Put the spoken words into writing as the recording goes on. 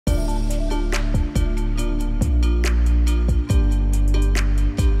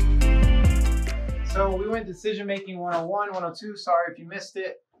we went decision making 101, 102. Sorry if you missed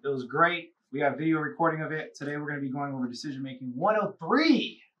it. It was great. We got video recording of it. Today we're going to be going over decision making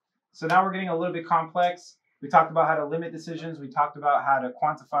 103. So now we're getting a little bit complex. We talked about how to limit decisions. We talked about how to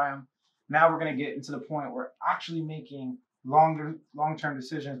quantify them. Now we're going to get into the point where actually making long-term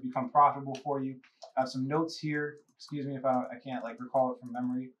decisions become profitable for you. I have some notes here. Excuse me if I can't like recall it from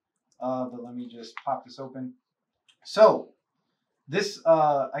memory, but let me just pop this open. So this,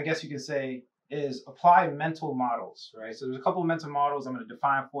 I guess you could say, is apply mental models, right? So there's a couple of mental models I'm going to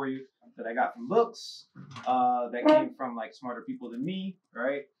define for you that I got from books, that came from like smarter people than me,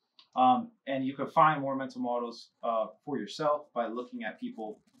 right? And you can find more mental models for yourself by looking at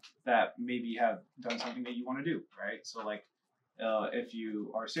people that maybe have done something that you want to do, right? So like if you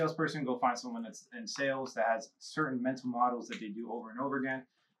are a salesperson, go find someone that's in sales that has certain mental models that they do over and over again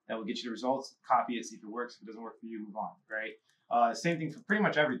that will get you the results. Copy it, see if it works. If it doesn't work for you, move on, right? Same thing for pretty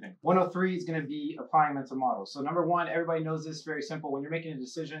much everything. 103 is going to be applying mental models. So number one, everybody knows this, very simple. When you're making a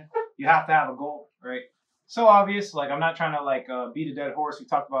decision, you have to have a goal, right? So obvious, like I'm not trying to like beat a dead horse. We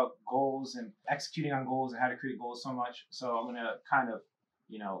talked about goals and executing on goals and how to create goals so much. So I'm going to kind of,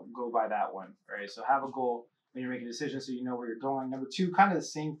 go by that one, right? So have a goal when you're making a decision so you know where you're going. Number two, kind of the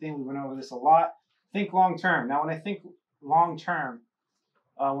same thing. We went over this a lot. Think long term. Now, when I think long term,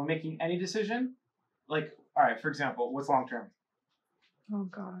 when making any decision, like, all right, for example, what's long term? Oh,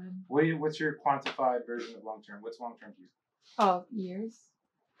 God. What's your quantified version of long term? What's long term to you? Oh, years?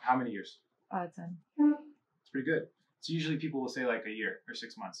 How many years? 10. It's pretty good. So usually people will say like a year or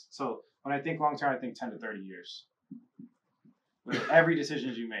 6 months. So when I think long term, I think 10 to 30 years. With every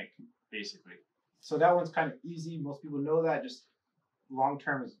decision you make, basically. So that one's kind of easy. Most people know that. Just long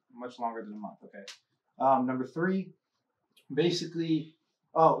term is much longer than a month. Okay. Number three, basically,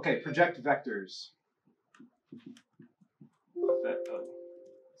 project vectors. What's that?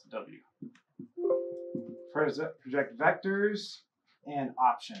 It's a W. Project vectors and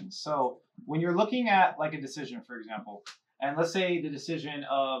options. So when you're looking at like a decision, for example, and let's say the decision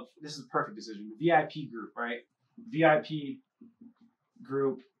of, this is a perfect decision, the VIP group, right? VIP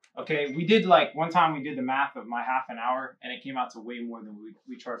group. Okay, we did like one time we did the math of my half an hour and it came out to way more than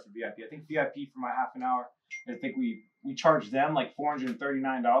we charged for VIP. I think VIP for my half an hour, I think we charged them like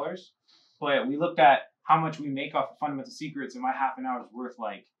 $439. But we looked at how much we make off of Fundamental Secrets and my half an hour is worth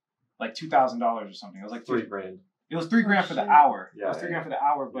like $2,000 or something. It was like $3,000. It was $3,000 for the hour. Yeah, it was $3,000 for the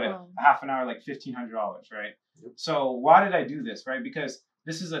hour, but a half an hour like $1,500, right? Yep. So why did I do this, right? Because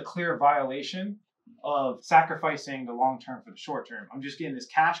this is a clear violation of sacrificing the long term for the short term. I'm just getting this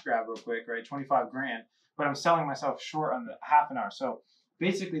cash grab real quick, right? 25 grand, but I'm selling myself short on the half an hour. So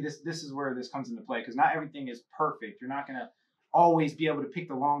basically this is where this comes into play, because not everything is perfect. You're not gonna always be able to pick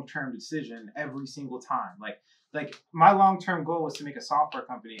the long-term decision every single time. Like my long-term goal was to make a software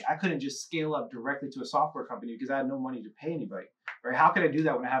company. I couldn't just scale up directly to a software company because I had no money to pay anybody, right? How could I do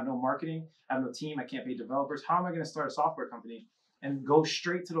that when I have no marketing, I have no team, I can't pay developers? How am I going to start a software company and go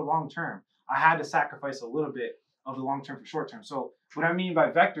straight to the long-term? I had to sacrifice a little bit of the long-term for short-term. So what I mean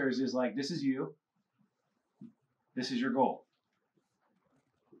by vectors is like, this is you, this is your goal.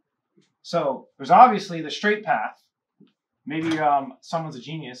 So there's obviously the straight path. Maybe someone's a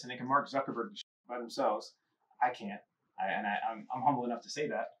genius and they can Mark Zuckerberg by themselves. I can't, I'm humble enough to say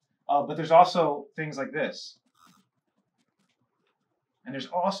that. But there's also things like this. And there's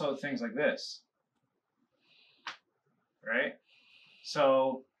also things like this, right?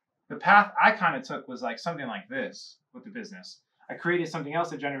 So the path I kind of took was like something like this with the business. I created something else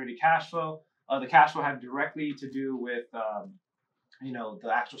that generated cash flow. The cash flow had directly to do with,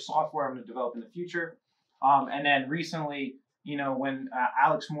 the actual software I'm going to develop in the future. And then recently, when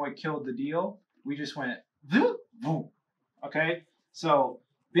Alex Moy killed the deal, we just went, boom. Okay? So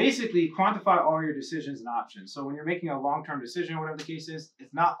basically, quantify all your decisions and options. So when you're making a long-term decision, whatever the case is,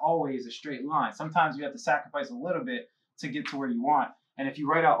 it's not always a straight line. Sometimes you have to sacrifice a little bit to get to where you want. And if you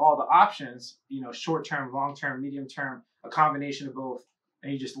write out all the options, short-term, long-term, medium-term, a combination of both,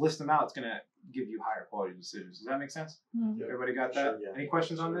 and you just list them out, it's going to give you higher quality decisions. Does that make sense? Mm-hmm. Everybody got that? Sure, yeah. Any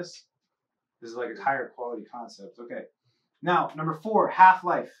questions on this? This is like a higher quality concept. Okay. Now, number 4,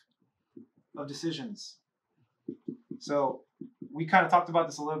 half-life of decisions. So we kind of talked about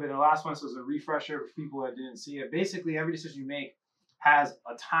this a little bit in the last one, so it's a refresher for people that didn't see it. Basically, every decision you make has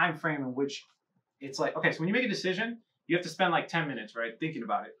a time frame in which it's like, okay, so when you make a decision, you have to spend like 10 minutes, right, thinking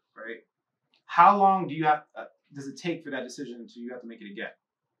about it, right? How long does it take for that decision until you have to make it again?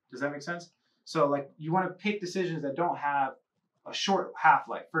 Does that make sense? So like you want to pick decisions that don't have a short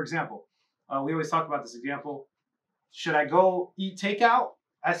half-life. For example, we always talk about this example. Should I go eat takeout?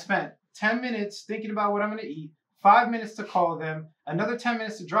 I spent 10 minutes thinking about what I'm going to eat, 5 minutes to call them, another 10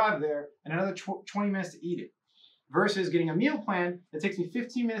 minutes to drive there, and another 20 minutes to eat it. Versus getting a meal plan that takes me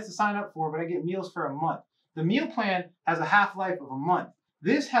 15 minutes to sign up for, but I get meals for a month. The meal plan has a half-life of a month.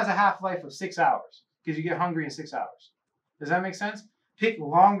 This has a half-life of 6 hours because you get hungry in 6 hours. Does that make sense? Pick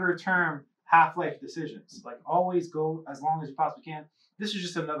longer-term half-life decisions. Like always go as long as you possibly can. This is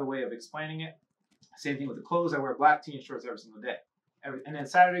just another way of explaining it. Same thing with the clothes. I wear black tee and shorts every single day. And then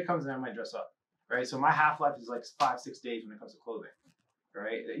Saturday comes and I might dress up, right? So my half-life is like 5-6 days when it comes to clothing.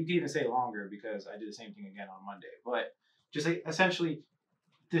 Right? You can even say longer because I do the same thing again on Monday. But just like essentially,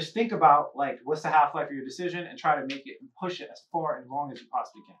 just think about like what's the half-life of your decision and try to make it and push it as far and long as you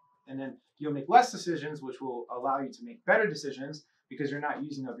possibly can. And then you'll make less decisions, which will allow you to make better decisions because you're not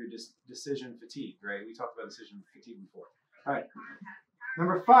using up your decision fatigue, right? We talked about decision fatigue before. All right.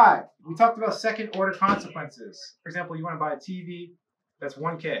 Number 5, we talked about second order consequences. For example, you want to buy a TV, that's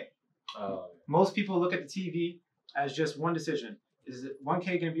 $1K. Most people look at the TV as just one decision. Is it $1K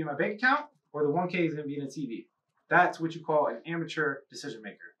going to be in my bank account or the $1K is going to be in a TV? That's what you call an amateur decision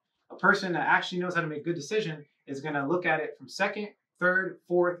maker. A person that actually knows how to make good decision is going to look at it from second, third,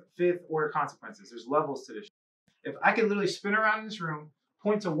 fourth, fifth order consequences. There's levels to this. If I could literally spin around in this room,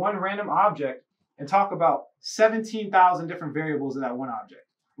 point to one random object and talk about 17,000 different variables of that one object.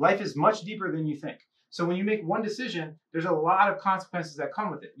 Life is much deeper than you think. So when you make one decision, there's a lot of consequences that come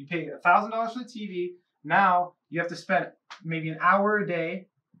with it. You pay $1,000 for the TV. Now you have to spend maybe an hour a day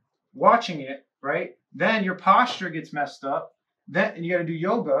watching it, right? Then your posture gets messed up. Then you got to do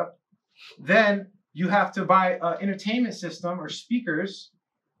yoga. Then you have to buy an entertainment system or speakers.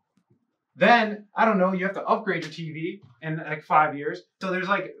 Then, I don't know, you have to upgrade your TV in like 5 years. So there's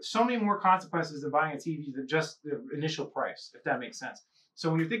like so many more consequences than buying a TV than just the initial price, if that makes sense. So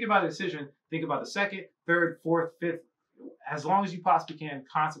when you're thinking about a decision, think about the second, third, fourth, fifth, as long as you possibly can,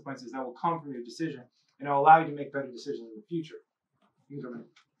 consequences that will come from your decision. And it'll allow you to make better decisions in the future.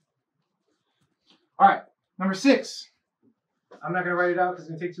 All right, number 6. I'm not going to write it out because it's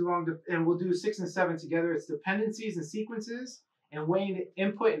going to take too long. And we'll do 6 and 7 together. It's dependencies and sequences and weighing the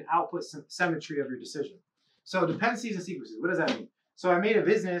input and output symmetry of your decision. So dependencies and sequences, what does that mean? So I made a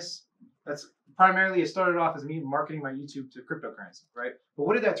business that's primarily, it started off as me marketing my YouTube to cryptocurrency, right? But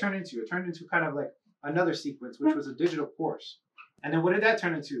what did that turn into? It turned into kind of like another sequence, which was a digital course. And then what did that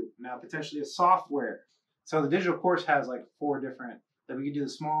turn into? Now potentially a software. So the digital course has like 4 different, that we can do the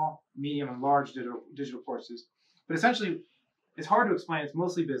small, medium, and large digital courses. But essentially, it's hard to explain. It's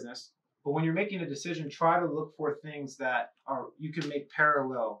mostly business. But when you're making a decision, try to look for things that are you can make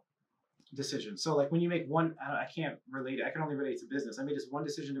parallel decisions. So like when you make one, I can't relate it. I can only relate to business. I made this one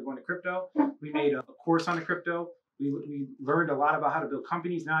decision to go into crypto. We made a course on the crypto. We learned a lot about how to build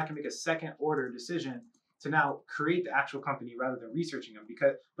companies. Now I can make a second order decision to now create the actual company rather than researching them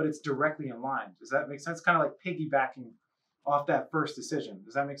but it's directly in line. Does that make sense? Kind of like piggybacking off that first decision.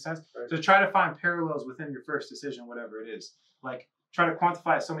 Does that make sense? Right. So try to find parallels within your first decision, whatever it is. Like try to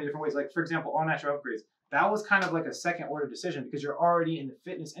quantify it so many different ways. Like for example, all natural upgrades. That was kind of like a second order decision because you're already in the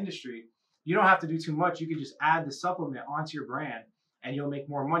fitness industry. You don't have to do too much. You can just add the supplement onto your brand and you'll make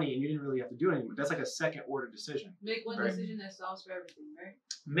more money and you didn't really have to do it anymore. That's like a second order decision. Make one decision that solves for everything, right?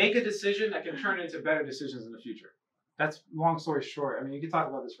 Make a decision that can turn into better decisions in the future. That's long story short. I mean, you can talk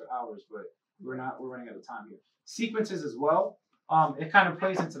about this for hours, but we're running out of time here. Sequences as well. It kind of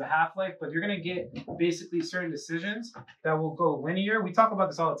plays into the half-life, but you're going to get basically certain decisions that will go linear. We talk about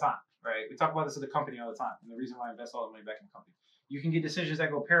this all the time, right? We talk about this at the company all the time. And the reason why I invest all the money back in the company. You can get decisions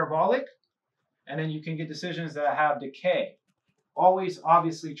that go parabolic, and then you can get decisions that have decay. Always,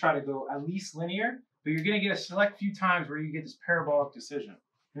 obviously, try to go at least linear, but you're going to get a select few times where you get this parabolic decision.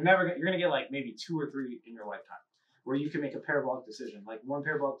 You're going to get like maybe 2 or 3 in your lifetime where you can make a parabolic decision. Like one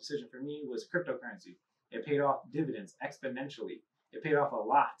parabolic decision for me was cryptocurrency. It paid off dividends exponentially. It paid off a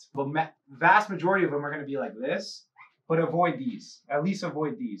lot. But vast majority of them are going to be like this, but avoid these. At least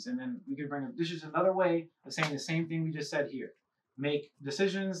avoid these. And then we can bring them. This is another way of saying the same thing we just said here. Make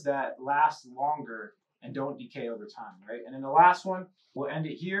decisions that last longer and don't decay over time, right? And then the last one, we'll end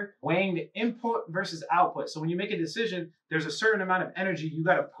it here, weighing the input versus output. So when you make a decision, there's a certain amount of energy you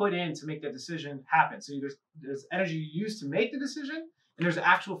got to put in to make that decision happen. So there's energy you use to make the decision, and there's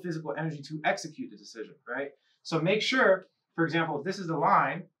actual physical energy to execute the decision, right? So make sure, for example, if this is the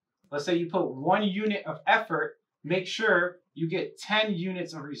line, let's say you put 1 unit of effort, make sure you get 10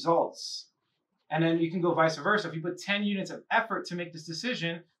 units of results. And then you can go vice versa. If you put 10 units of effort to make this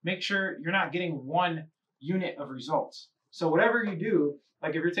decision, make sure you're not getting 1 unit of results. So whatever you do, like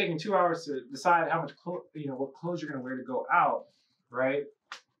if you're taking 2 hours to decide how much what clothes you're going to wear to go out, right?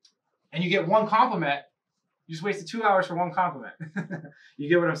 And you get 1 compliment, You just wasted 2 hours for one compliment. You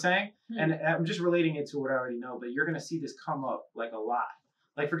get what I'm saying? And I'm just relating it to what I already know, but you're gonna see this come up like a lot.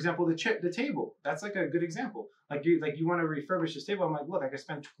 Like for example, the table. That's like a good example. Like you want to refurbish this table. I'm like, look, I could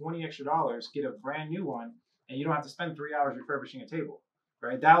spend $20 extra, get a brand new one, and you don't have to spend 3 hours refurbishing a table,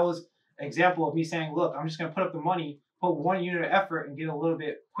 right? That was an example of me saying, look, I'm just gonna put up the money, put 1 unit of effort, and get a little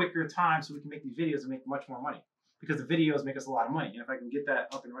bit quicker time so we can make these videos and make much more money. Because the videos make us a lot of money, and if I can get that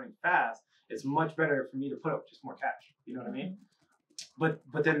up and running fast, it's much better for me to put up just more cash. You know what I mean?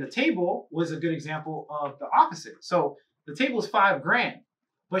 But then the table was a good example of the opposite. So the table is $5,000,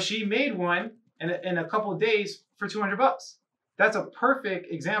 but she made one in a couple of days for $200. That's a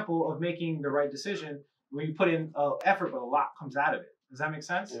perfect example of making the right decision where you put in effort, but a lot comes out of it. Does that make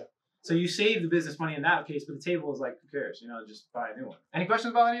sense? Yeah. So you save the business money in that case, but the table is like, who cares? You know, just buy a new one. Any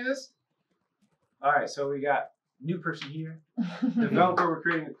questions about any of this? All right, so we got new person here. Developer, we're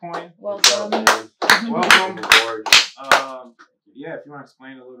creating a coin. Welcome. Welcome. Yeah, if you want to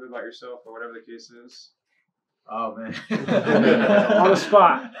explain a little bit about yourself or whatever the case is. Oh man. On the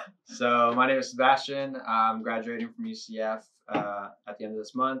spot. So my name is Sebastian. I'm graduating from UCF at the end of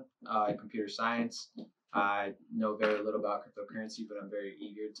this month in computer science. I know very little about cryptocurrency, but I'm very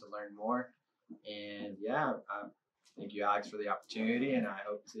eager to learn more. And yeah, thank you, Alex, for the opportunity, and I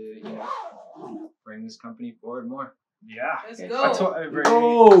hope to bring this company forward more. Yeah. Let's go.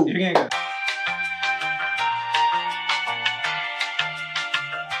 You're gonna go.